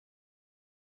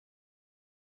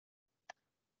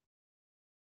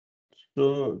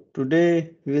So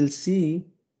today we will see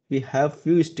we have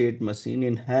few state machine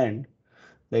in hand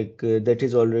that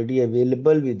is already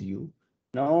available with you.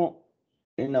 Now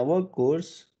in our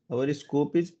course, our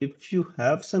scope is if you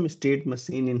have some state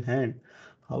machine in hand,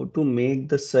 how to make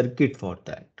the circuit for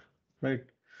that, right?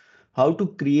 How to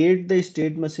create the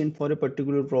state machine for a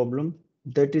particular problem,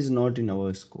 that is not in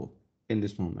our scope in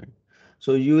this moment.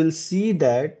 So you will see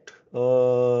that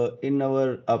in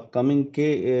our upcoming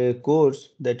course,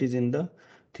 that is in the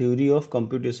theory of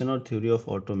computation or theory of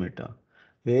automata,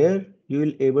 where you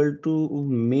will able to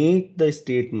make the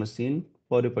state machine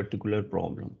for a particular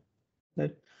problem,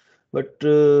 right? But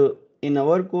in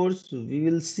our course, we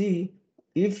will see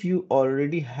if you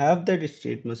already have that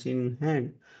state machine in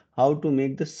hand, how to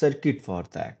make the circuit for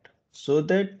that so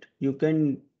that you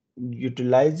can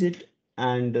utilize it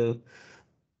and you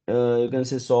can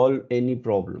say solve any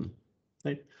problem,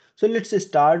 right? So let's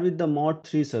start with the mod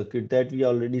 3 circuit that we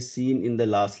already seen in the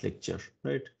last lecture,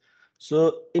 right?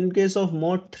 So in case of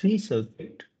mod 3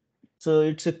 circuit, so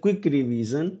it's a quick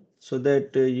revision so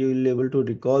that you will able to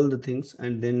recall the things,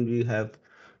 and then we have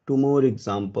two more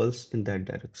examples in that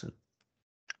direction.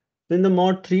 In the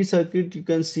mod 3 circuit, you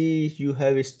can see you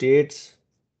have states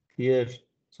here.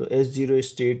 So S0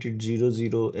 state is 0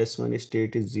 0, S1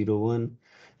 state is 0 1,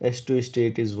 S2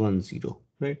 state is 1 0,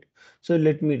 right? So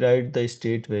let me write the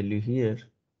state value here: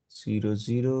 0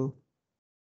 0,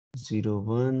 0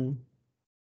 1,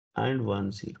 and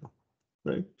 1 0,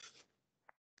 right?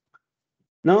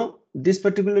 Now, this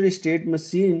particular state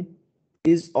machine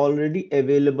is already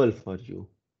available for you.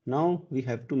 Now we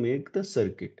have to make the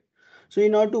circuit. So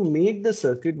in order to make the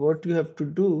circuit, what you have to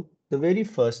do, the very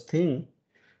first thing,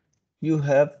 you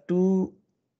have to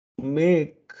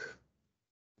make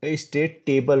a state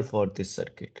table for this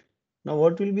circuit. Now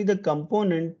what will be the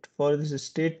component for this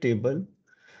state table?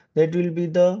 That will be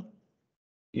the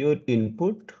your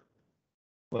input,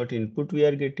 what input we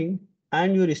are getting,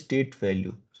 and your state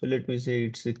value. So let me say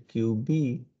it's a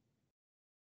QB.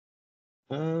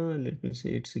 Let me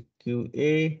say it's a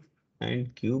QA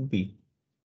and QB,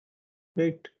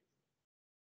 right?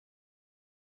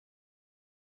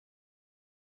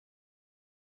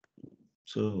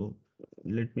 So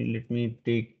let me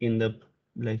take in the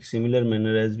like similar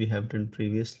manner as we have done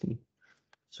previously.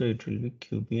 So it will be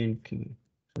QB and QA,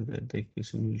 so that the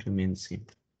equation will remain same.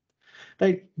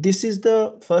 Right. This is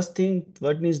the first thing.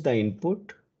 What is the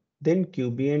input? Then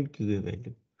QB and QA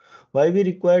value. Why we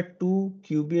require two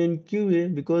QB and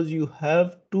QA? Because you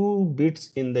have two bits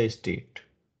in the state.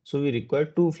 So we require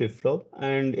two flip-flop,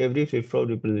 and every flip-flop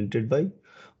represented by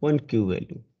one Q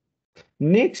value.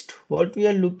 Next, what we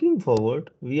are looking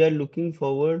forward? We are looking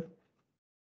forward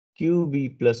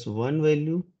QB plus 1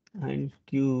 value and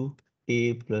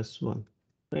QA plus 1,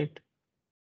 right?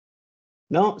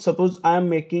 Now, suppose I am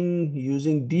making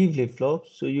using D flip-flop,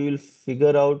 so you will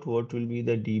figure out what will be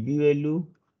the DB value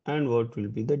and what will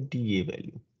be the DA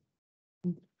value.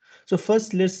 So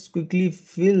first, let's quickly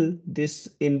fill this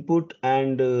input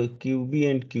and QB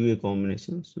and QA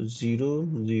combination. So 0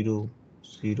 0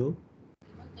 0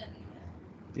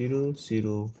 0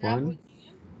 0 1.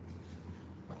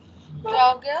 क्या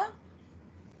हो गया?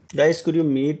 Guys, could you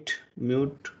mute?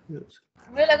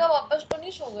 मुझे लगा वापस तो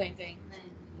नहीं सो गई कहीं।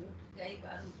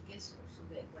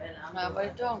 हाँ वही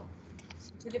तो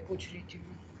इसलिए पूछ रही थी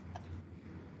मैं।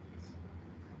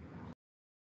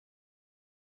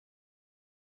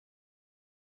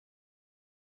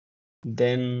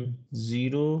 Then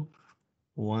 0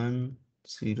 1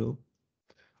 0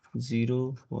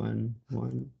 0 1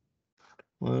 1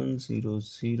 1 0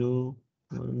 0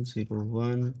 1 0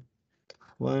 1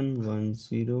 1 1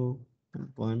 0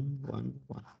 1 1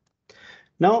 1.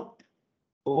 Now,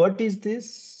 what is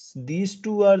this? These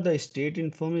two are the state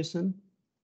information,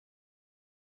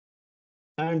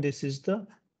 and this is the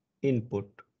input,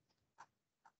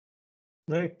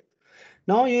 right?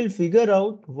 Now you'll figure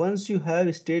out once you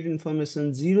have state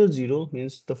information 0 0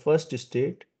 means the first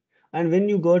state, and when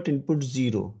you got input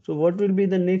 0, so what will be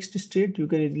the next state? You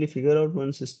can easily figure out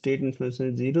once state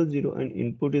information is 0 0 and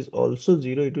input is also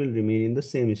 0, it will remain in the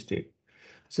same state.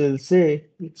 So we'll say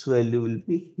its value will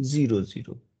be 0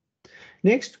 0.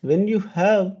 Next, when you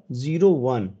have 0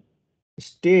 1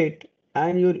 state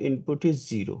and your input is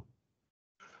 0,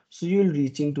 so you will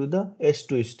reaching to the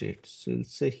S2 state. So we'll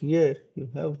say here you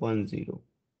have 1 0.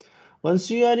 Once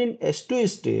you are in S2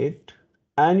 state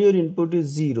and your input is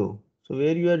 0, so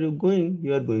where you are going?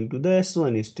 You are going to the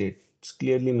S1 state. It's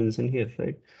clearly mentioned here,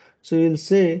 right? So you'll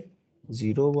say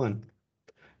 0 1.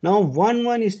 Now 1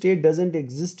 1 state doesn't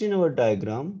exist in our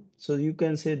diagram, so you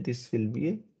can say this will be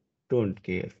a don't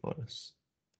care for us.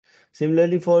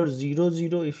 Similarly for 0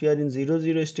 0, if you are in 0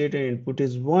 0 state and input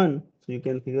is 1, so you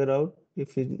can figure out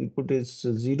if input is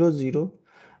 0 0,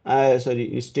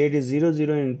 sorry, state is 0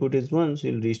 0 and input is 1, so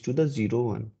you'll reach to the 0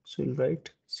 1. So you'll write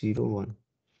 0 1.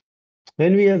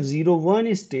 When we have 0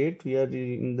 1 state, we are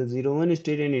in the 0 1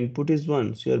 state and input is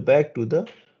 1, so you are back to the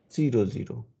 0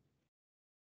 0.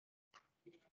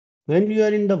 When you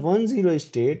are in the 1 0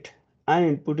 state and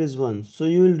input is 1, so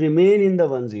you will remain in the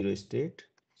 1 0 state.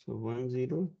 So 1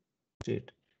 0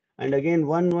 state, and again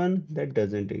 1 1, that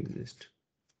doesn't exist.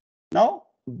 Now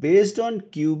based on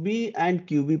QB and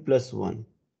QB plus 1,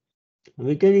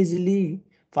 we can easily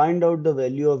find out the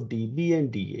value of DB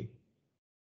and DA,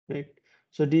 right?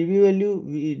 So DB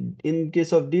value, in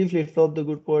case of D flip flop, the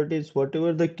good part is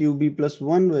whatever the QB plus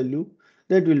 1 value,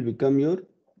 that will become your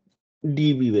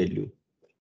DB value.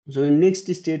 So in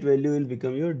next state value will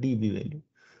become your DB value.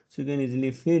 So you can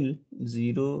easily fill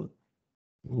 0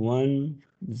 1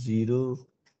 0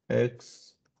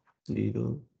 x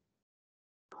 0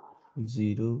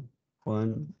 0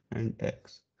 1 and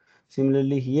x.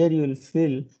 Similarly here you will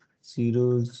fill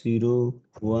 0 0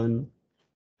 1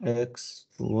 x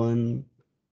 1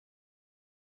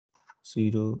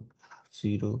 0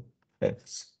 0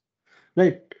 x.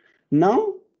 Right.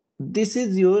 Now this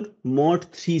is your mod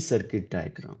 3 circuit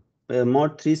diagram,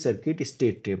 mod 3 circuit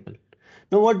state table.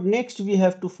 Now what next we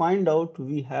have to find out?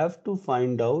 We have to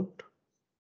find out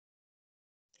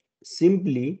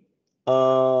simply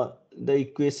the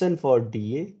equation for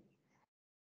DA,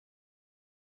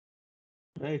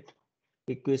 right?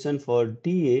 Equation for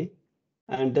DA,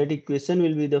 and that equation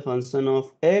will be the function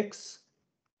of x,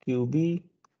 QB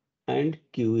and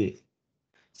QA.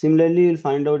 Similarly, we'll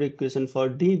find out equation for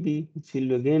DB, which will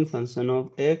be again function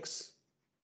of x,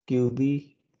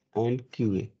 QB and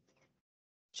QA.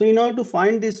 So in order to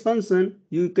find this function,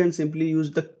 you can simply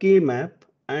use the K map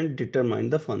and determine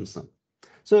the function.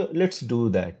 So let's do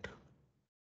that.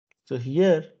 So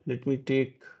here, let me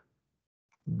take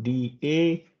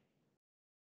DA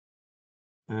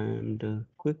and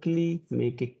quickly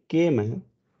make a K map.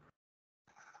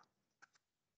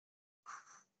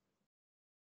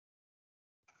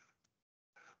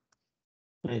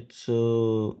 Right,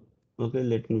 so okay,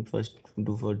 let me first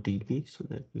do for DB so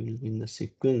that we will be in the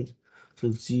sequence.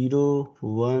 So 0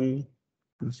 1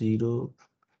 0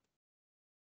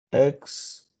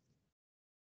 x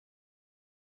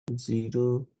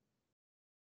 0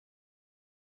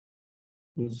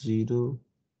 0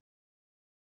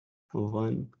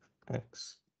 1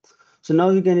 x. So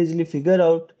now we can easily figure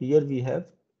out, here we have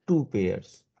two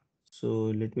pairs. So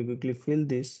let me quickly fill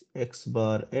this x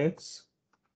bar x,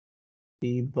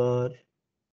 b bar,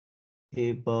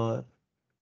 a bar,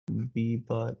 b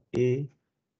bar a,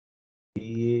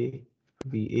 b a,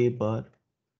 b a bar.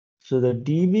 So the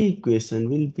DB equation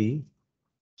will be,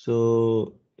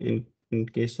 so in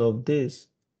case of this,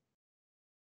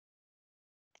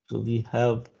 so we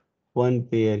have one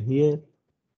pair here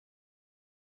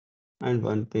and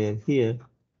one pair here.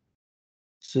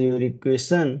 So your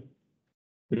equation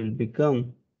will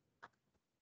become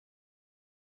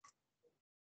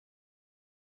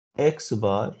x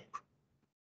bar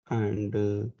and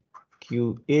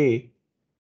QA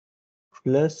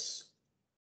plus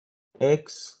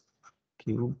x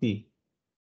QB.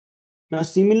 Now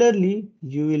similarly,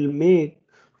 you will make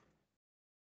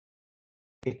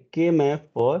a K map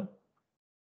for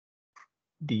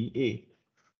DA.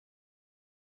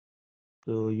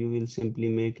 So you will simply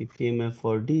make a K map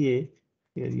for DA.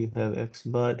 Here you have x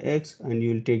bar x and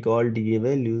you will take all DA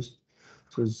values.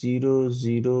 So 0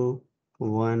 0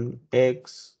 1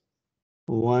 x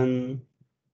 1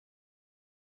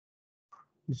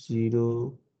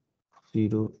 0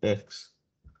 0 x.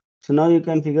 So now you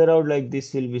can figure out like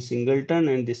this will be singleton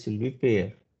and this will be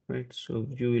pair, right? So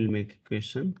you will make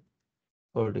equation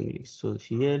accordingly. So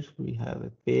here we have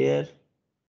a pair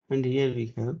and here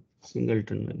we have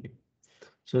singleton value.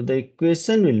 So the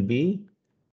equation will be,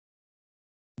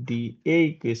 dA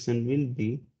equation will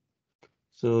be,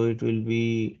 so it will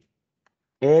be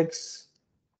x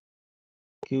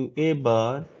QA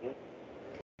bar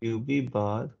QB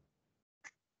bar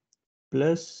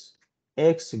plus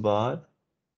x bar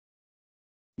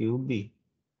QB,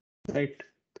 right?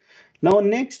 Now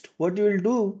next what you will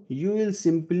do, you will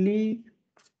simply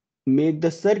make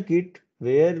the circuit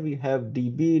where we have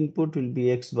DB input will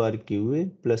be x bar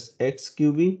QA plus x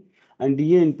QB and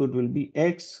DA input will be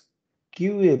x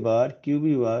QA bar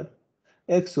QB bar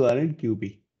x bar and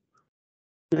QB.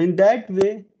 In that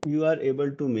way you are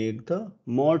able to make the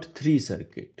mod 3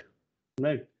 circuit,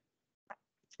 right?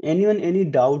 Anyone any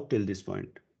doubt till this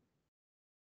point?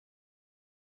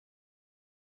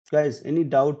 Guys, any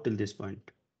doubt till this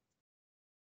point?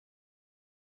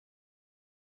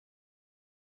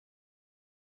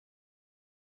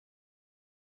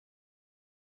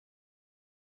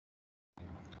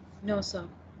 No, sir.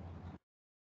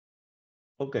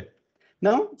 Okay.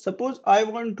 Now, suppose I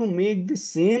want to make the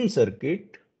same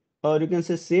circuit, or you can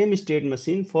say same state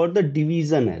machine for the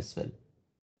division as well.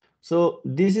 So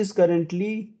this is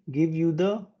currently give you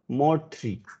the mod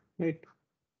 3, right?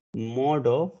 Mod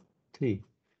of 3.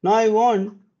 Now I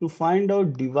want to find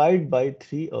out divide by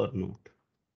 3 or not.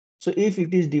 So if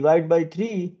it is divide by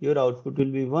 3, your output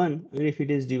will be 1. And if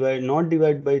it is not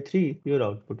divide by 3, your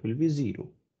output will be 0.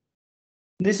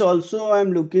 This also I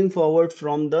am looking forward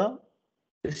from the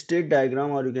state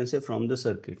diagram, or you can say from the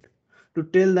circuit, to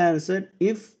tell the answer.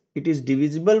 If it is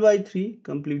divisible by 3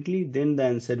 completely, then the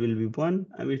answer will be 1.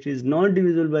 And if it is not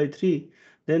divisible by 3,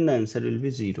 then the answer will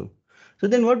be 0. So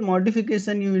then what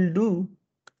modification you will do?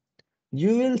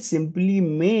 You will simply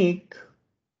make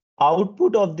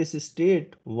output of this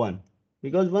state 1,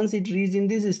 because once it reaches in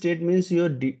this state means your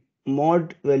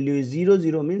mod value is 0,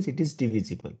 0 means it is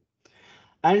divisible.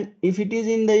 And if it is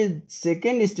in the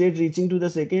second state, reaching to the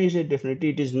second state, definitely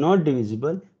it is not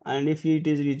divisible. And if it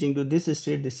is reaching to this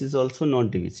state, this is also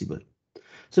not divisible.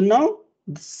 So now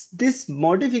this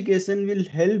modification will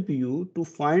help you to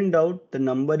find out the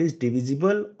number is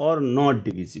divisible or not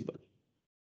divisible,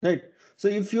 right? So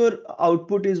if your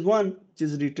output is 1, which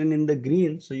is written in the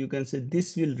green, so you can say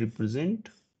this will represent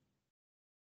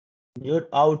your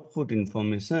output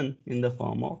information in the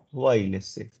form of y, let's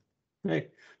say, right?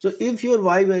 So if your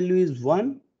y value is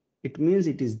 1, it means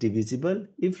it is divisible.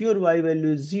 If your y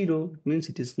value is 0, it means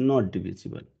it is not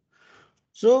divisible.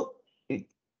 So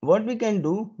what we can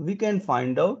do, we can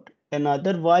find out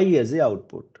another y as a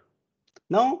output.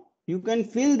 Now you can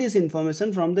fill this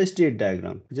information from the state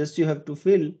diagram. Just you have to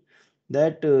fill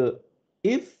that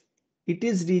if it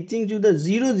is reaching to the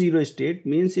 0, 0 state,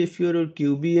 means if your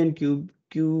QB and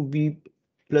QB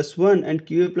plus 1 and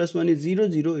QA plus 1 is 0,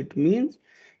 0, it means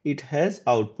it has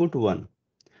output 1.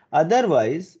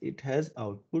 Otherwise, it has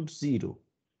output 0.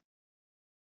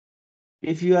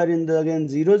 If you are in the again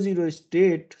 0, 0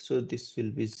 state, so this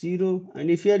will be 0.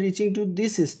 And if you are reaching to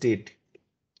this state,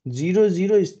 0,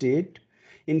 0 state,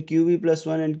 in QB plus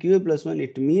 1 and QA plus 1,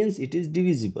 it means it is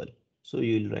divisible. So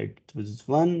you will write this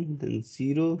 1, then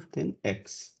 0, then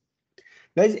X.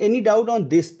 Guys, any doubt on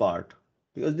this part?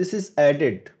 Because this is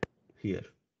added here.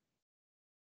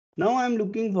 Now I am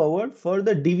looking forward for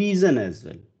the division as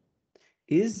well.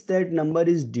 Is that number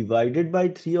is divided by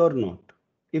 3 or not?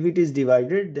 If it is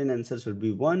divided, then answer should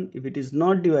be 1. If it is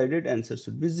not divided, answer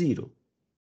should be 0.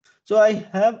 So I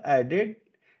have added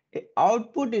a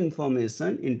output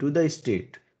information into the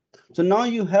state. So now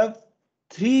you have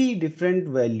 3 different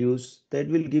values that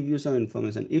will give you some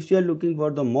information. If you are looking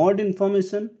for the mod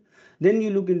information, then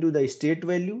you look into the state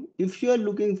value. If you are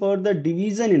looking for the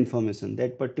division information,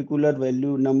 that particular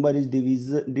value number is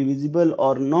divisible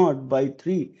or not by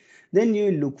 3, then you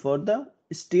will look for the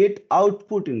state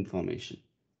output information.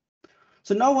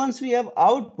 So now once we have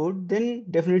output, then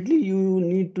definitely you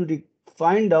need to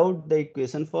find out the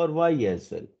equation for y as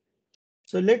well.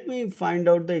 So let me find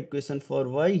out the equation for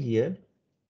y here.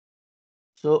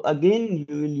 So again,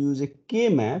 you will use a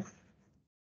K-map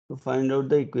to find out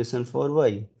the equation for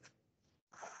y.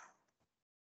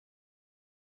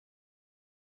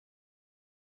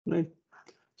 Right.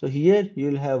 So here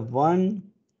you will have 1,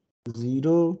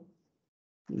 0,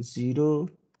 0,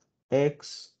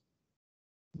 x.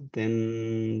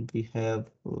 Then we have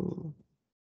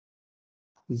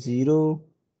 0,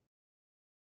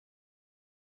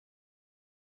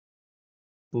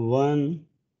 1,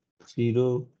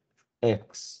 0,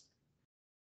 x.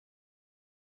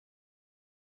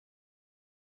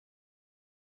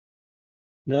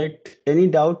 Right. Any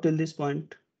doubt till this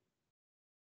point?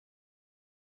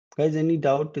 Guys, any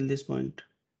doubt till this point?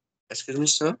 Excuse me,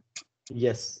 sir.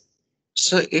 Yes.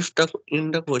 So if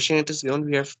in the question it is given,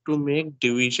 we have to make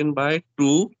division by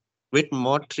 2 with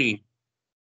mod 3.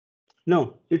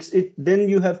 No, then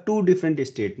you have 2 different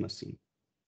state machine.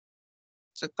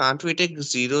 So can't we take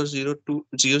 0, 0, 2,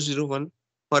 0, 0, 1?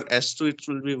 For S2 it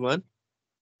will be 1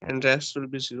 and rest will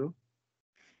be 0.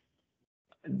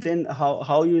 Then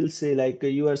how you will say, like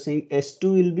you are saying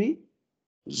S2 will be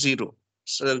 0.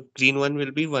 So green one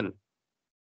will be 1.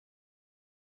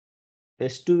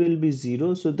 S2 will be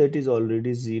 0, so that is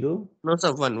already 0. No,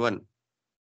 sir, 1, 1.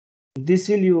 This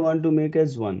will you want to make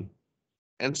as 1.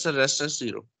 And the rest is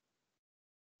 0.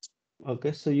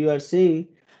 Okay, so you are saying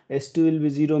S2 will be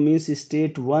 0 means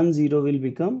state 1, 0 will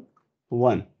become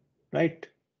 1, right?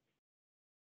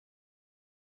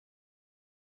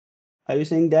 Are you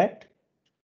saying that?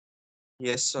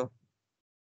 Yes, sir.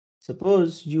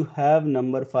 Suppose you have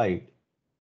number 5.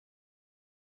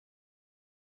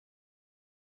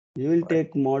 You will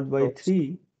take mod by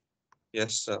 3.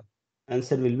 Yes, sir.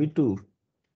 Answer will be 2.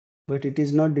 But it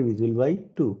is not divisible by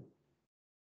 2.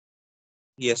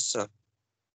 Yes, sir.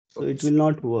 So Okay, it will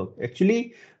not work.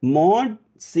 Actually, mod,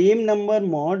 same number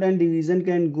mod and division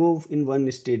can go in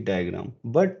one state diagram.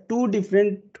 But two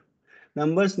different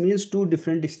numbers means two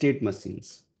different state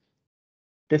machines.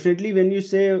 Definitely when you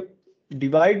say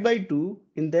divide by 2,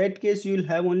 in that case you will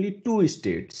have only two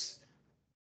states.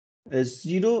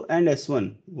 S0 and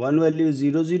S1. One value is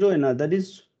 0, 0, another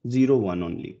is 0, 1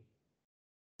 only.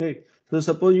 Right. So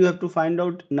suppose you have to find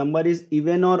out number is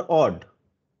even or odd.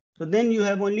 So then you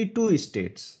have only two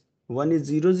states. One is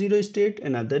 0, 0 state,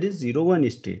 another is 0, 1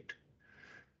 state.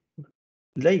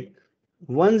 Like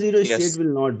 1, 0 state yes.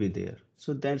 will not be there.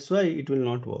 So that's why it will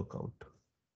not work out.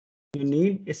 You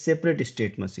need a separate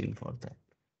state machine for that.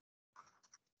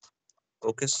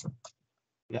 Okay, sir.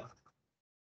 Yeah.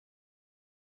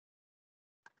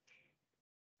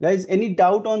 Guys, any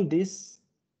doubt on this?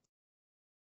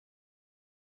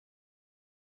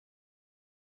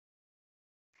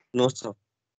 No, sir.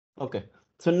 Okay.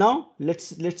 So now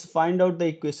let's find out the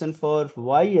equation for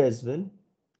y as well.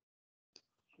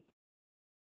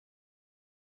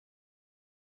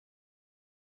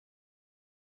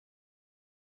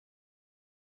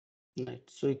 Right.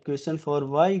 So equation for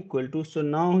y equal to, so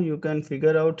now you can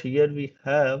figure out here we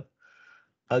have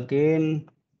again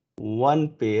one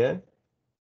pair,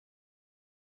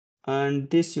 and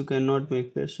this you cannot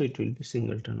make pair, so it will be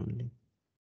singleton only.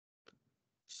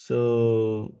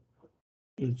 So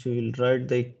if you will write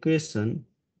the equation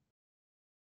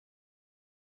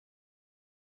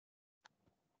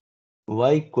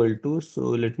y equal to, so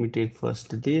let me take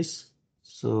first this,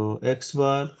 so x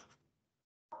bar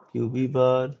qb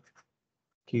bar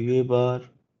qa bar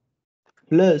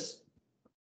plus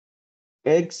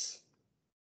x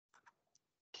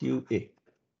qa.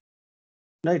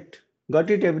 Right, got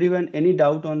it everyone? Any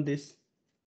doubt on this?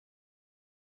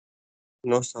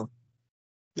 No, sir.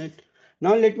 Right.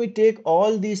 Now let me take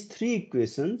all these three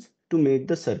equations to make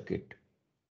the circuit.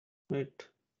 Right.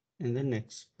 In the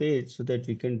next page so that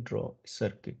we can draw a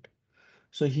circuit.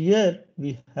 So here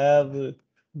we have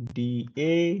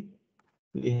dA,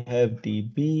 we have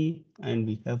dB, and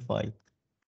we have y.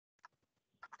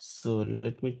 So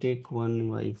let me take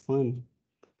one by one.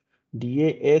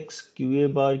 dA x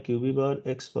qa bar qb bar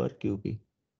x bar qb.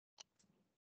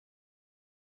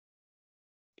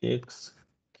 X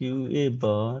qa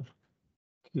bar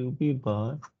qb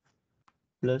bar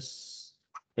plus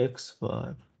x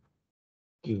bar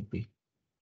qb.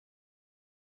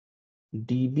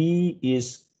 dB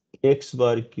is x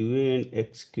bar qa and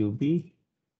x qb,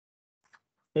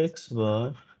 x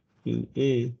bar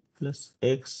qa plus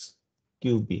x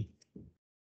qb.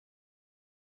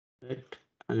 Right,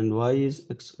 and y is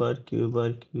x bar q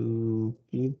bar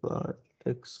qb bar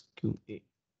x qa.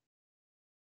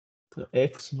 So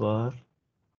x bar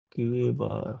qa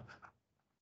bar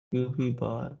qb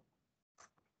bar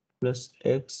plus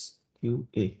x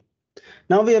qa.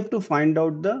 Now we have to find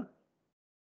out the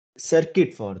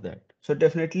circuit for that. So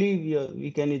definitely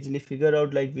we can easily figure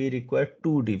out, like we require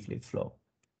two D flip-flop.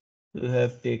 We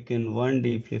have taken one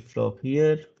D flip-flop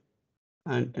here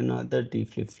and another D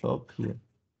flip-flop here.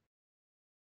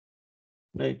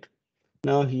 Right.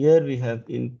 Now here we have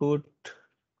input,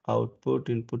 output,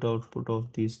 input, output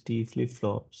of these D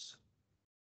flip-flops.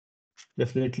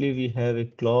 Definitely we have a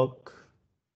clock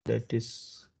that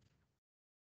is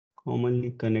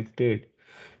commonly connected.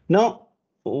 Now,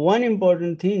 one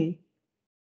important thing,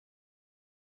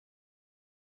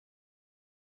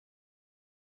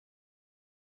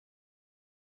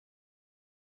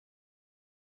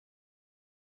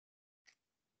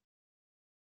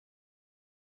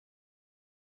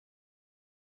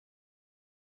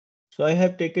 so I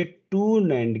have taken two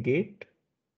NAND gate,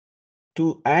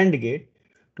 two AND gate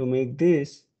to make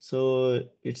this. So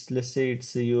it's, let's say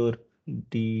it's your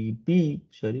DB,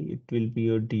 sorry, it will be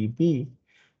your DB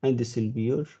and this will be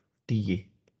your DA.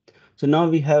 So now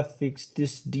we have fixed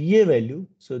this DA value.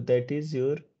 So that is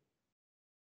your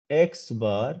X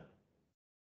bar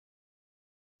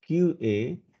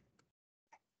QA,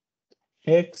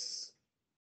 X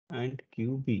and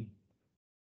QB.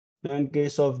 Now in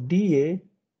case of DA,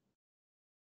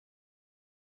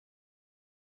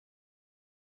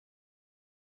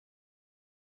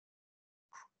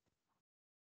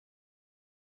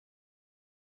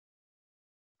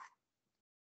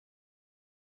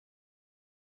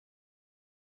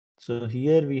 so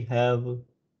here we have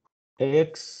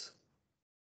X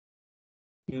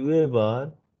QA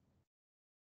bar,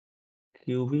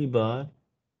 QB bar,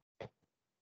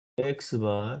 X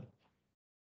bar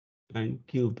and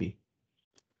QB.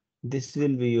 This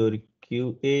will be your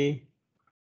QA,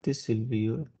 this will be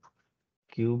your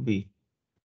QB.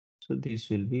 So this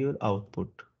will be your output.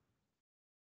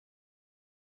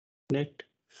 Right.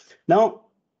 Now,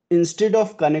 instead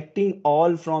of connecting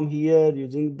all from here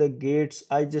using the gates,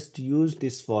 I just use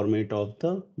this format of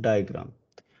the diagram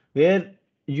where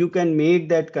you can make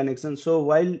that connection. So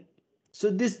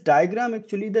this diagram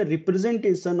actually the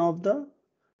representation of the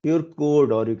your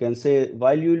code, or you can say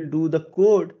while you will do the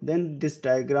code, then this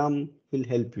diagram will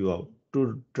help you out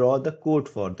to draw the code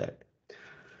for that.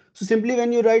 So simply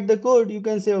when you write the code, you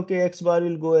can say, okay, X bar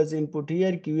will go as input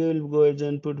here, Q will go as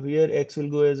input here, X will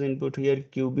go as input here,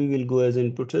 QB will go as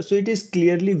input here. So it is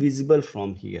clearly visible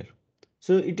from here.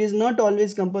 So it is not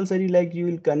always compulsory like you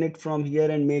will connect from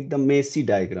here and make the messy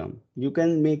diagram. You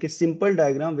can make a simple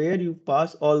diagram where you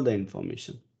pass all the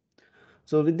information.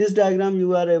 So with this diagram,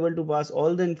 you are able to pass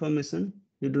all the information.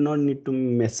 You do not need to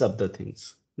mess up the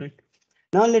things, right?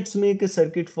 Now let's make a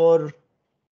circuit for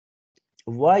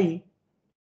Y.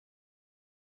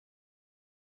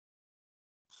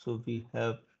 So we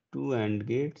have two AND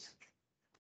gates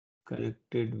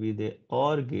connected with a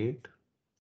OR gate,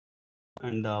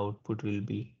 and the output will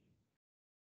be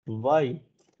Y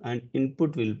and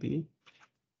input will be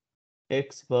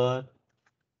X bar,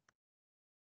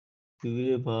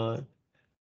 QA bar,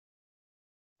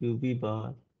 QB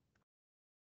bar,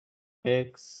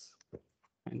 X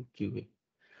and QA.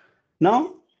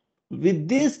 Now with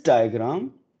this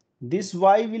diagram, this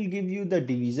Y will give you the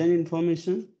division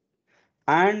information,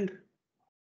 and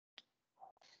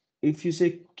if you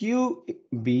say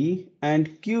QB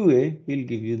and QA will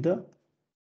give you the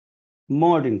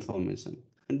mod information,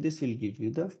 and this will give you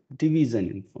the division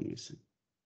information.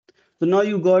 So now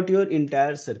you got your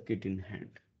entire circuit in hand.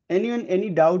 Anyone, any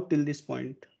doubt till this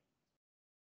point?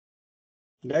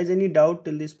 Guys, any doubt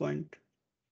till this point?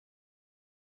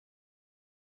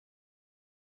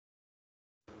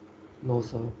 No,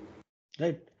 sir.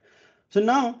 Right. So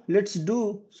now let's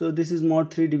do, so this is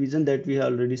mod 3 division that we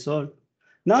have already solved.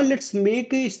 Now let's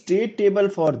make a state table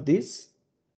for this,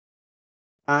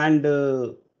 and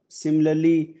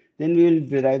similarly then we will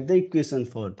derive the equation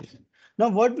for this. Now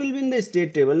what will be in the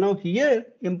state table? Now here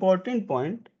important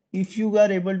point, if you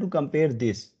are able to compare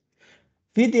this,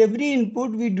 with every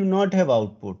input we do not have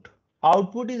output.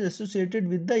 Output is associated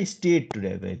with the state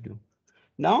value.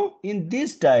 Now in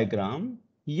this diagram,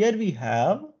 here we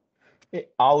have a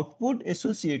output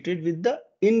associated with the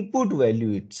input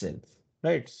value itself,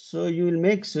 right? So you will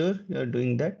make sure you are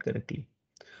doing that correctly.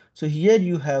 So here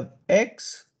you have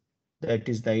X, that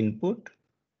is the input,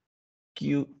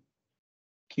 Q,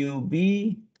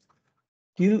 QB,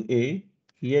 QA,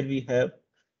 here we have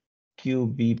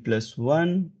QB plus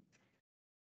 1,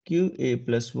 QA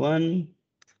plus 1,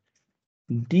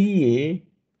 DA,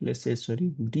 let's say,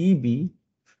 sorry, DB,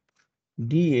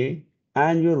 DA,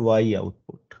 and your Y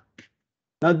output.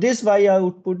 Now this Y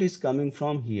output is coming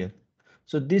from here.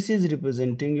 So this is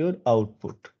representing your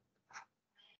output.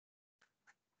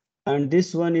 And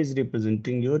this one is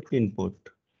representing your input,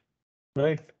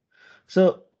 right?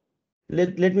 So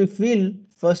let me fill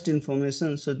first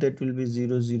information. So that will be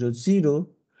 0, 0, 0.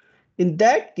 In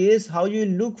that case, how you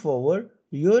look forward,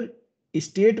 your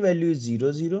state value is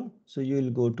 0, 0. So you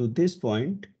will go to this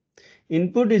point.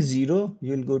 Input is 0,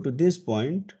 you will go to this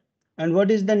point. And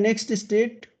what is the next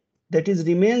state? That is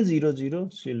remain 0, 0.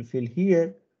 So you'll fill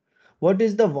here. What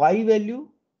is the Y value?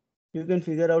 You can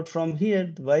figure out from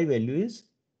here, the Y value is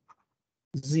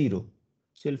 0.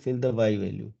 So you'll fill the Y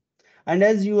value. And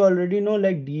as you already know,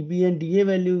 like dB and dA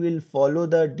value will follow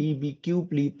the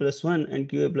dBq plus 1 and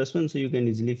QA plus 1. So you can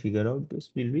easily figure out this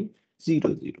will be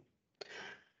 0, 0.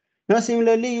 Now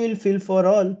similarly, you will fill for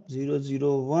all 0,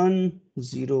 0, 1,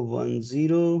 0, 1,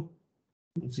 0,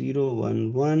 0,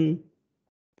 1, 1,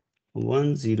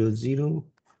 1, 0, 0,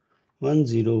 1,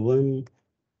 0, 1,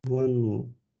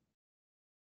 1,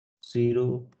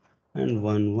 0, and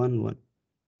 1, 1, 1.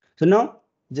 So now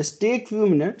just take few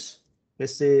minutes,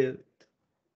 let's say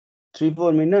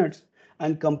 3-4 minutes,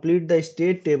 and complete the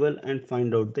state table and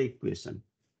find out the equation.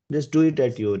 Just do it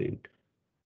at your end.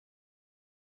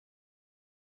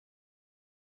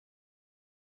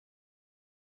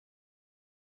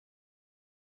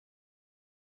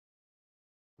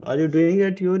 Are you doing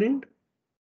at your end?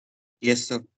 Yes,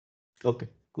 sir. Okay,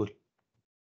 cool.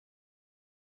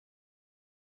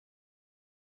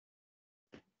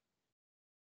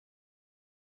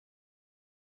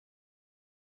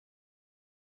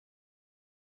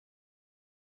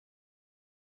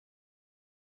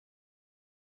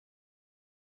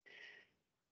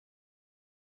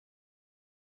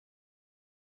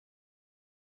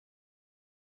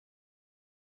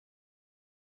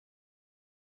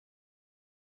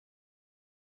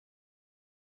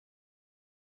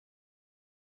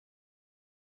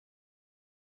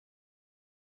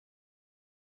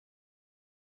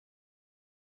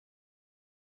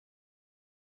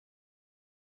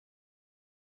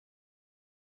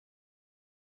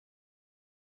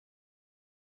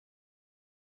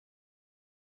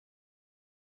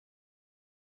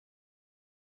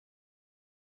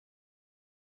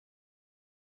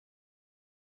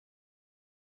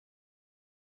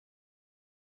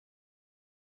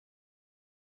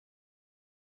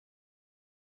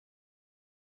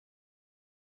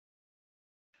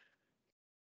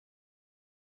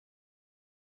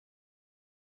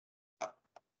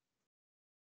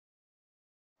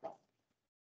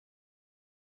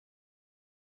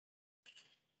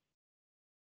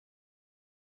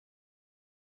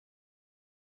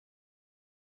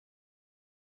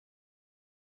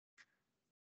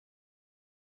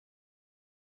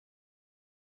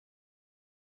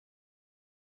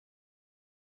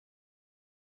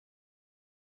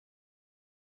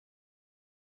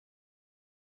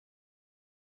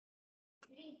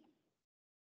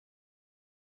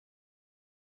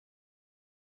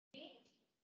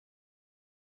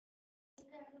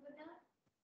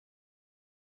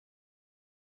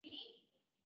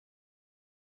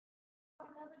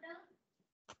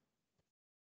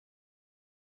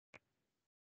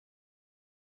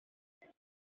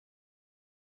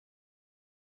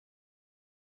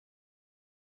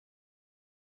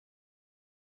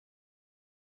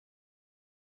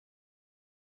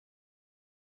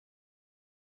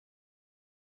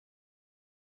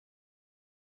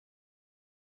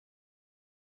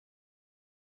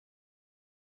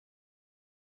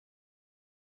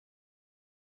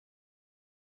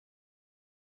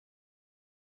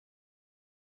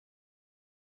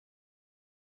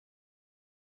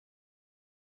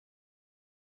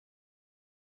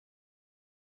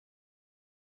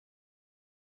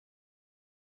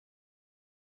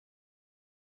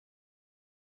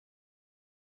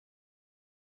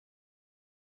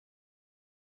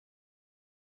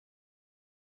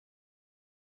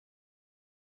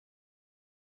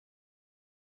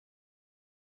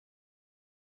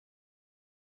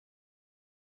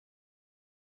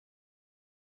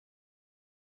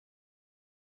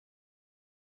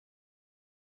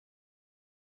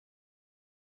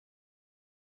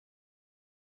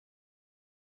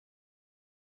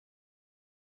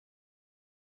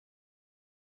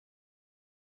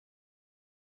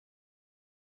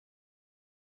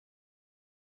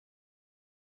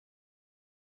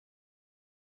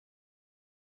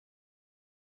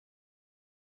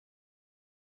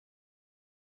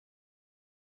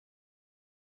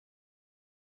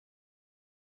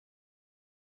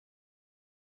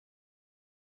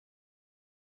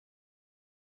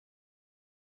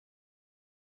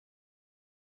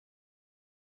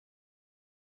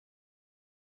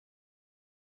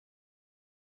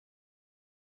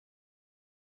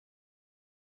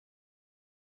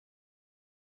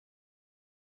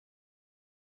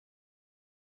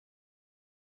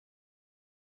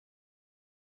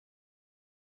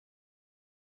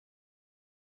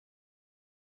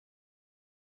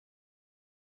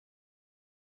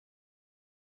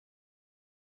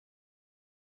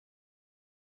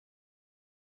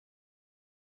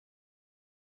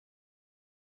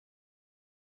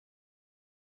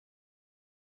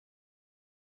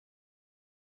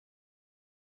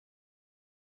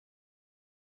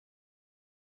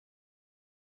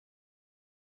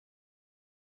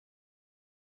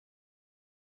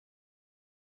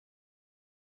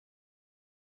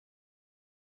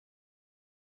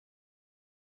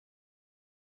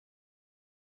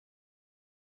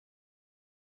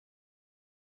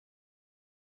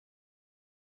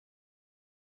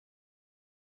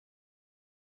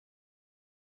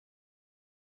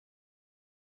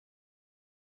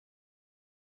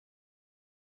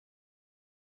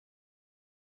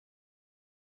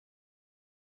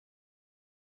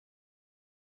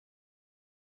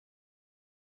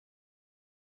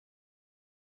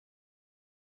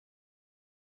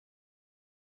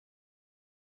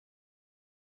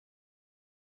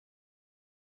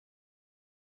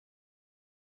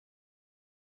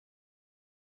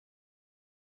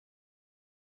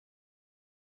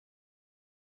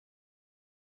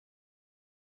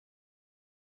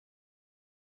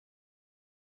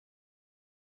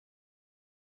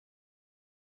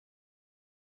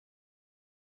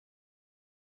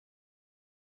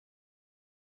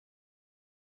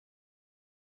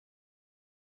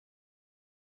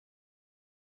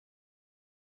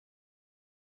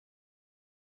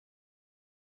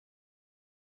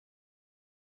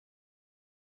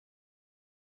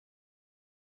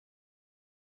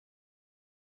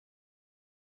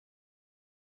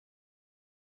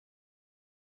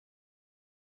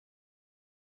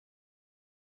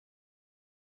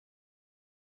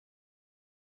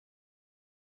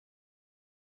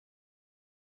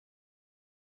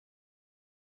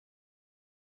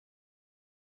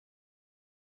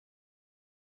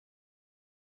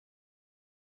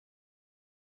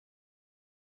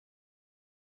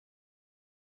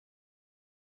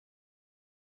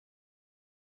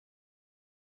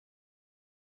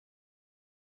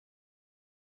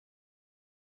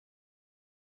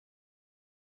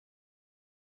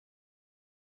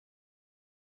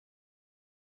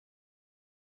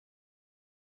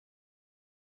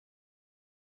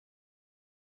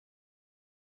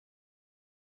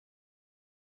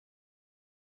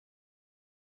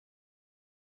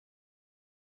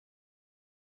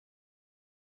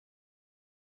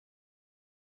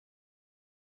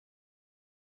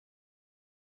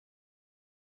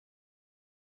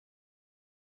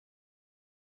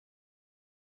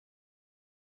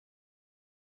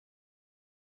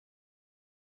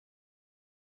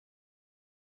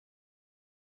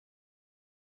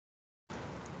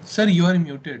 Sir you are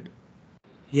muted.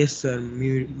 Yes, sir.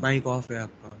 Mic off है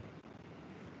आपका.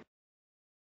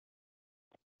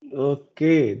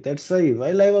 Okay, that's why.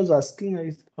 While I was asking,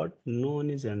 I thought no one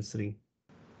is answering.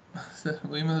 Sir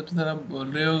वही मैं सोच रहा, आप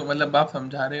बोल रहे हो मतलब आप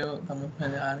समझा रहे हो, समझ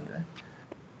में आ नहीं रहा है.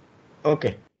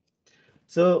 Okay.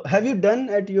 So have you done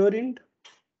at your end?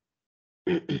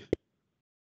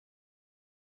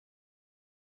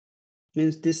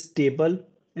 Means this table,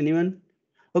 anyone?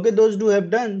 Okay, those who have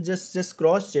done, just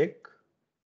cross check.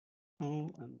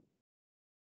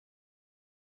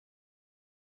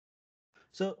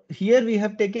 So here we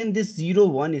have taken this 0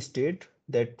 1 state,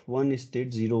 that one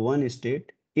state 0 1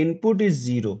 state. Input is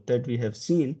 0, that we have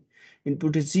seen.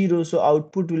 Input is 0, so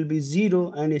output will be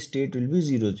 0 and state will be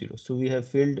 0 0. So we have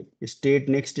filled state,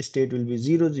 next state will be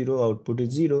 0 0, output is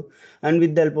 0, and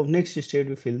with the help of next state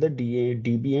we fill the DA,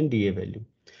 DB and DA value.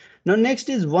 Now next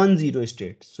is 1 0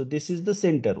 state. So this is the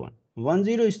center one. 1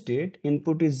 0 state,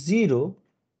 input is 0,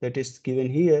 that is given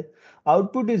here.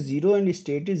 Output is 0 and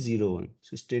state is 0 1.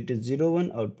 So state is 0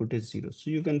 1, output is 0.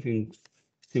 So you can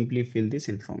simply fill this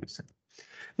information.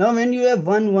 Now when you have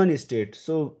 1 1 state,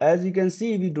 so as you can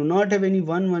see, we do not have any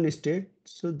 1 1 state.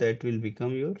 So that will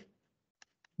become your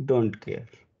don't care.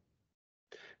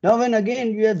 Now when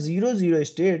again you have 0 0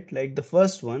 state like the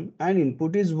first one and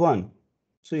input is 1.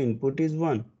 So input is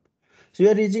 1. So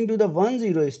you are reaching to the 1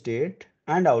 0 state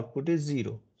and output is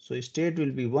 0. So state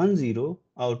will be 1 0,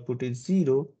 output is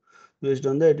 0. Based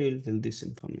on that, you will fill this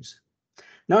information.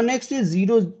 Now next is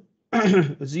 0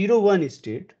 0 1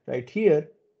 state. Right here,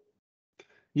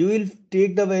 you will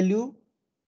take the value,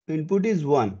 input is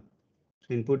 1.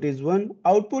 So input is 1,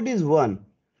 output is 1,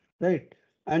 right?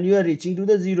 And you are reaching to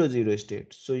the 0 0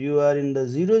 state. So you are in the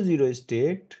 0 0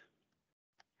 state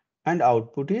and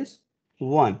output is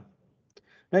 1.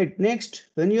 Right, next,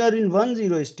 when you are in 1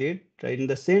 0 state, right in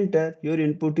the center, your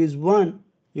input is 1,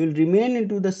 you will remain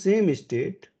into the same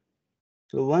state.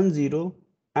 So 1 0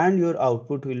 and your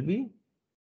output will be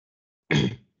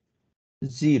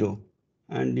 0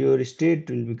 and your state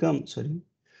will become, sorry,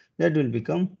 that will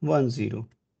become 1 0.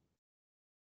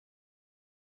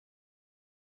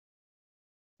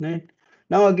 Right.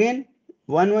 Now again,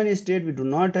 1 1 state we do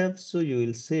not have, so you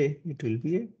will say it will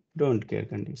be a don't care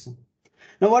condition.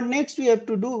 Now what next we have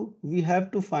to do? We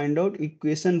have to find out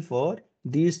equation for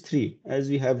these three as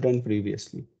we have done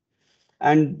previously.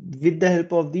 And with the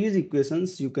help of these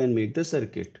equations, you can make the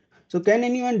circuit. So can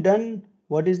anyone done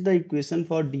what is the equation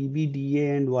for dB,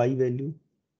 dA and Y value?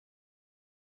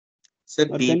 Sir,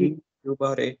 Or can dB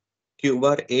you, q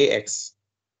bar ax.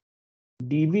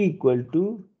 dB equal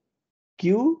to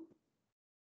Q,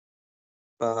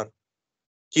 Bar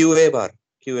qa bar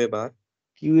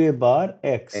QA bar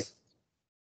x. X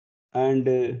and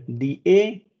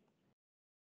dA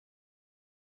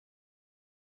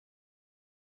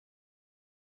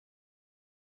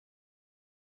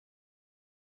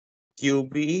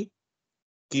qb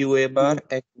qa bar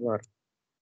x bar.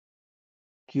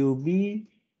 QB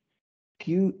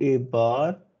QA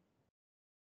bar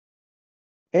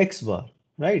X bar,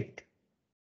 right?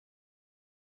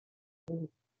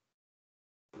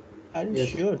 Are you Yes.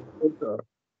 sure?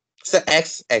 Sir,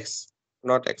 x,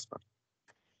 not x bar.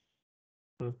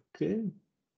 Okay,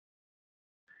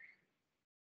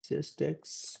 just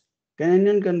X. Can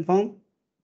anyone confirm?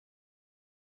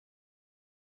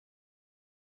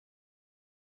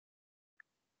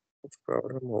 कुछ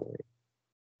problem हो गई.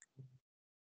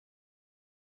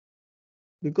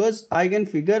 Because I can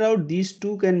figure out these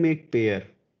two can make pair.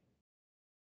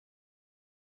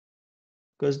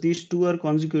 Because these two are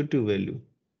consecutive value.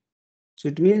 So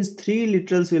it means three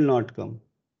literals will not come.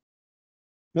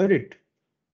 Got it?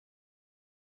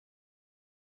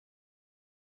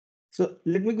 So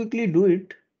let me quickly do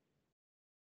it.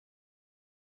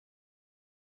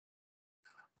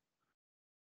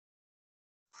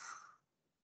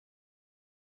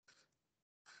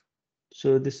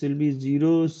 So this will be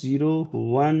 0, 0,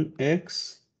 1,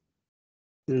 x,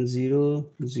 then 0,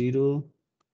 0,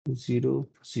 0,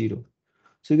 0.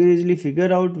 So you can easily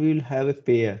figure out we will have a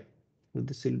pair. So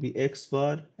this will be x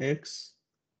bar, x,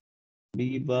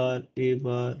 b bar, a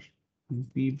bar,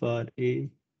 b bar, a,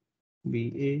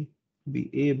 b a, b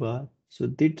a bar. So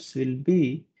this will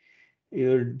be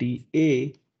your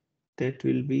dA, that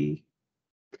will be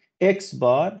x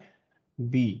bar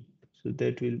b. So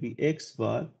that will be x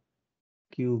bar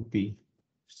QB.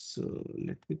 So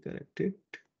let me correct it.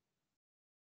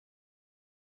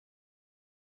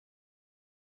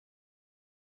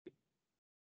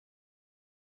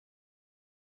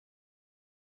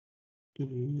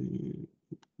 Mm,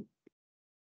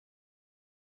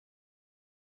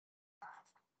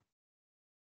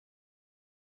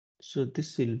 So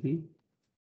this will be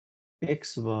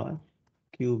X bar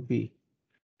QB.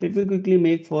 Let me quickly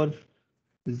make for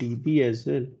DB as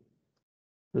well,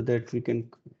 so that we can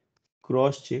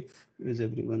cross check is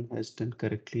everyone has done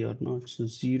correctly or not. So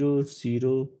 0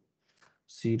 0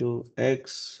 0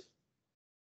 X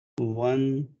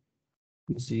 1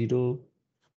 0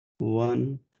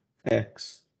 1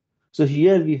 X. So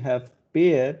here we have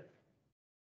pair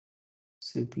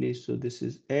simply. So this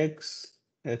is X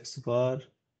bar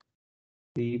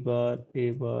B bar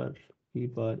A bar B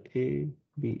bar A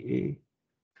B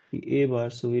A bar.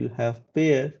 So we'll have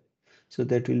pair. So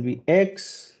that will be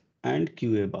X and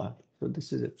QA bar. So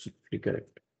this is absolutely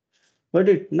correct.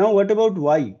 But now what about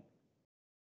Y?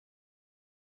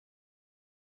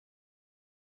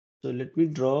 So let me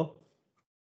draw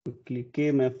quickly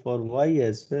K map for Y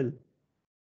as well.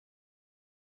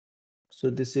 So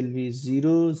this will be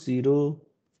 0 0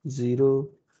 0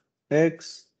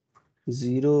 X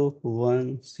 0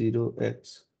 1 0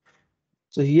 X.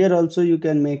 So here also you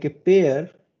can make a pair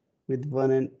with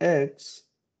 1 and X.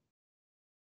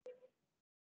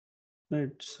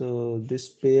 Right. So this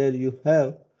pair you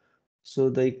have. So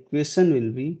the equation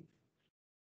will be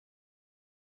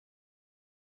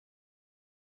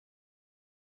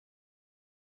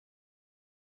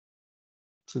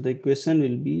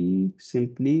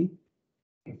simply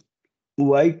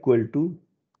Y equal to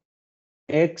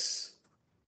X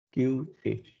Q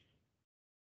A.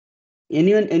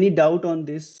 Anyone, any doubt on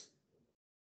this?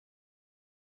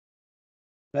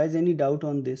 Guys, any doubt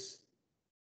on this?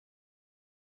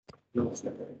 No,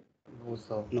 sir. No,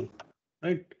 sir. No.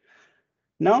 Right.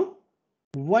 Now,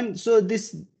 so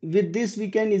this with this we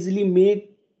can easily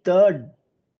make the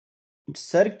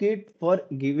circuit for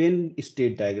given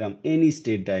state diagram, any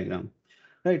state diagram.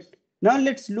 Right. Now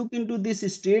let's look into this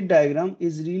state diagram.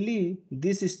 Is really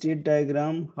this state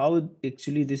diagram, how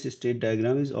actually this state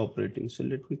diagram is operating. So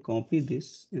let me copy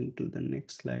this into the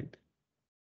next slide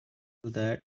so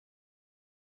that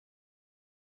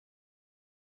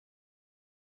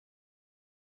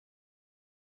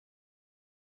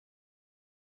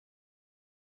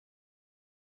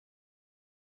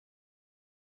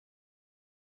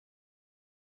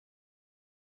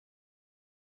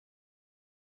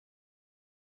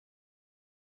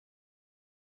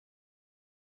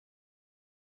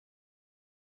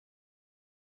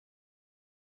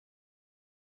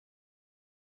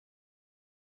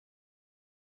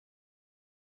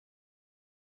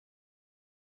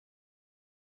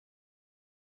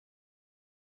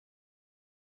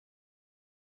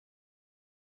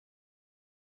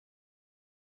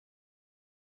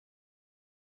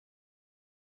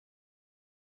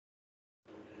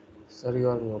Sir, you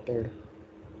are muted.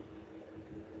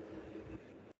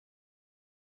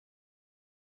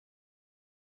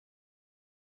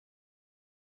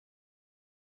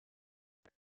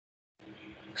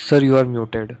 Sir, you are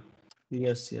muted.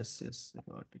 yes,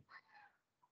 I got it.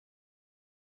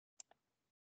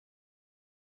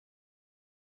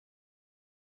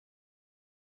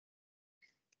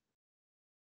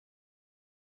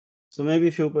 So maybe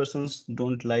few persons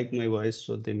don't like my voice,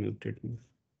 so they muted me.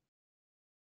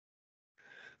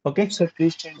 Okay. Sir,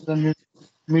 please change the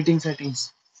meeting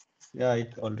settings. Yeah,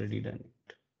 it already done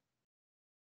it.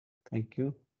 Thank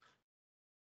you.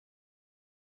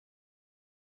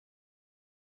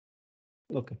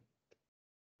 Okay.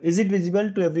 Is it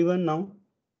visible to everyone now?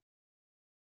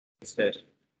 Yes,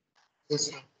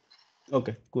 sir.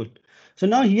 Okay, cool. So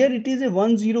now here it is a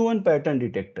 101 pattern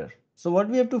detector. So what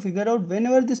we have to figure out,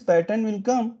 whenever this pattern will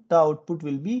come, the output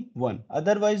will be 1.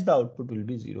 Otherwise, the output will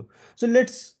be 0. So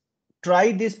let's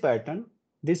try this pattern,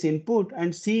 this input,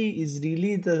 and see is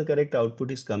really the correct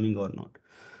output is coming or not.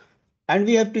 And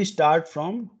we have to start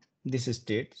from this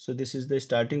state. So this is the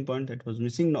starting point that was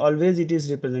missing. Always it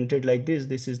is represented like this.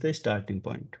 This is the starting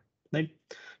point, right?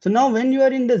 So now when you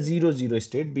are in the 0 0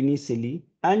 state initially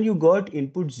and you got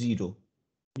input 0,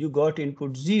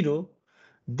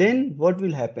 then what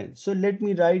will happen? So let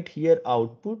me write here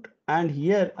output, and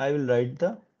here I will write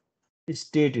the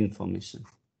state information.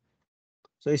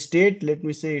 So state, let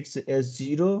me say it's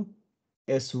S0,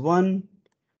 S1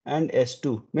 and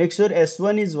S2. Make sure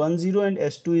S1 is 10 and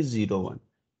S2 is 01.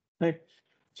 Right.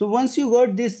 So once you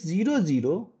got this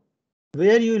 00,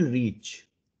 where you will reach?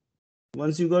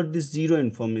 Once you got this 0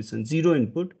 information, 0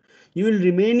 input, you will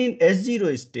remain in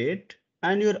S0 state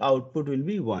and your output will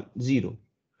be 0.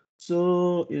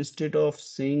 So instead of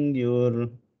saying your,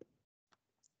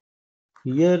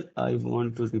 here I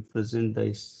want to represent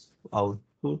this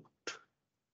output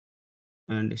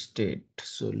and state.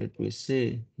 So let me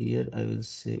say here I will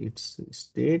say it's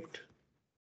state,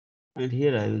 and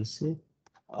here I will say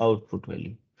output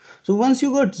value. So once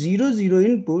you got 0, 0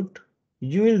 input,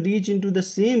 you will reach into the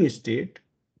same state,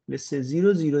 let's say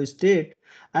 0, 0 state,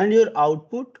 and your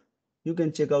output, you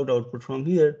can check out output from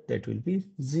here, that will be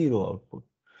 0 output.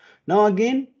 Now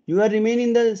again, you are remaining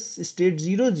in the state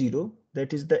 0, 0,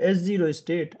 that is the S0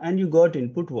 state, and you got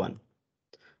input 1.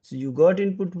 So you got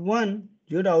input 1,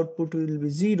 your output will be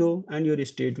 0 and your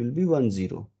state will be 1,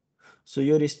 0. So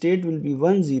your state will be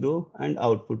 1, 0 and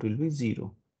output will be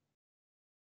 0.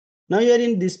 Now you are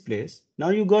in this place. Now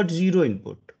you got 0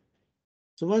 input.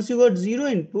 So once you got 0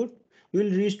 input, you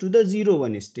will reach to the 0,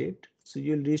 1 state. So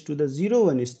you will reach to the 0,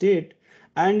 1 state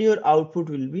and your output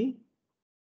will be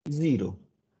 0.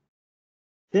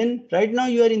 Then right now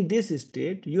you are in this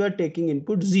state, you are taking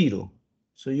input 0.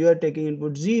 So you are taking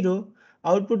input 0,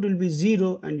 output will be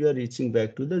 0 and you are reaching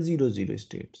back to the 0, 0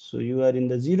 state. So you are in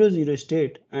the 0, 0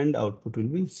 state and output will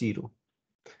be 0.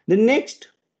 Then next,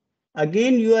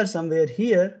 again you are somewhere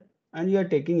here and you are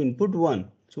taking input 1.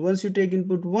 So once you take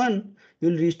input 1, you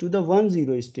will reach to the 1,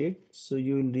 0 state. So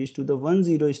you will reach to the 1,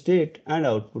 0 state and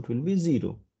output will be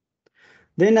 0.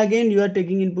 Then again you are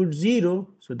taking input 0.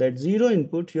 So that 0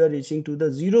 input you are reaching to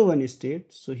the 0, 1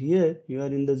 state. So here you are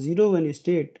in the 0, 1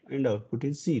 state and output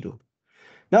is 0.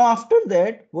 Now after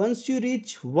that, once you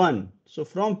reach 1, so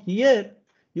from here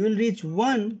you will reach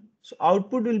 1. So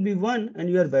output will be 1 and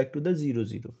you are back to the 0,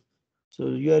 0. So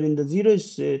you are in the 0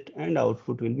 state and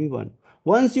output will be 1.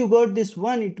 Once you got this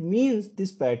 1, it means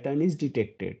this pattern is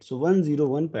detected. So 1, 0,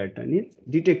 1 pattern is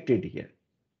detected here.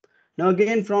 Now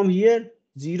again from here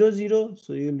 0, 0.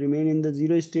 So you will remain in the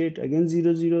 0 state. Again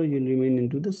 0, 0. You will remain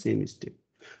into the same state.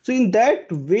 So in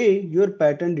that way your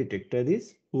pattern detector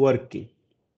is working.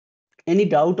 Any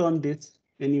doubt on this?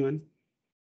 Anyone?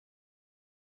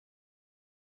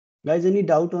 Guys, any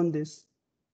doubt on this?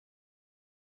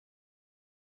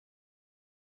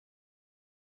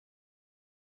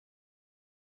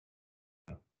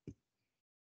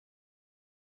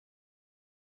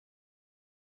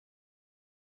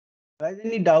 Guys,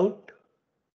 any doubt?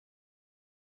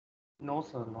 No,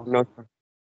 sir. No, No, sir.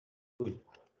 Good.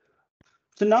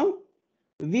 So now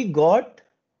we got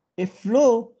a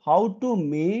flow how to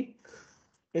make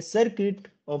a circuit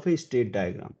of a state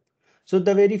diagram. So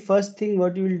the very first thing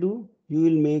what you will do, you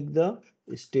will make the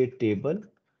state table.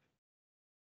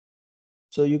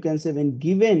 So you can say when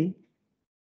given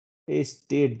a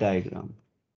state diagram,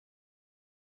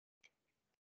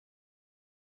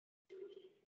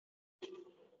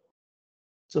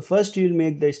 so first you will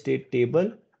make the state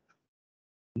table,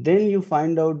 then you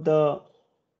find out the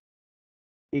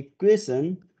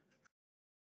equation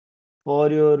for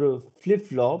your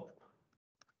flip-flop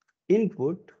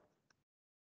input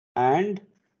and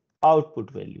output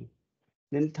value.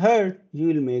 Then third, you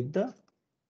will make the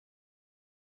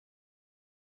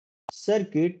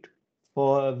circuit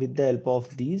for with the help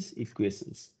of these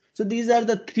equations. So these are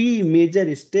the three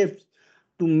major steps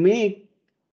to make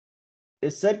a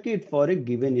circuit for a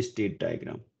given state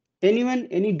diagram. Anyone,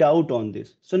 any doubt on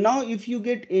this? So now if you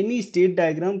get any state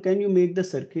diagram, can you make the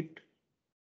circuit?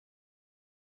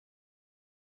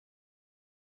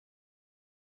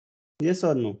 Yes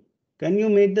or no? Can you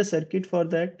make the circuit for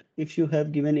that if you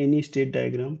have given any state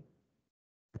diagram?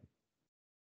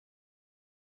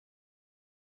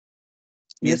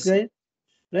 Yes, yes, guys,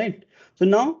 right? So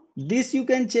now this you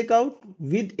can check out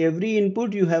with every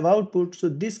input you have output. So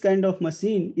this kind of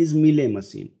machine is Mealy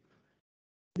machine.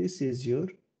 This is your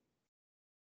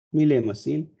Mealy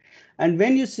machine. And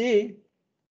when you say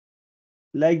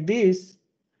like this,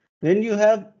 when you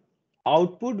have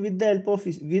output with the help of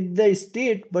with the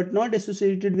state but not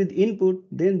associated with input,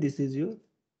 then this is your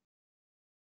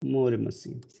Moore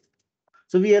machine.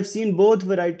 So we have seen both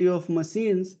variety of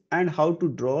machines and how to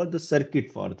draw the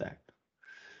circuit for that.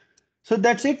 So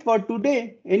that's it for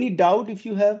today. Any doubt if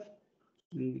you have,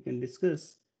 we can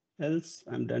discuss. Else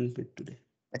I'm done with today.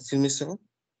 excuse me, sir.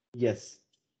 Yes.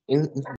 In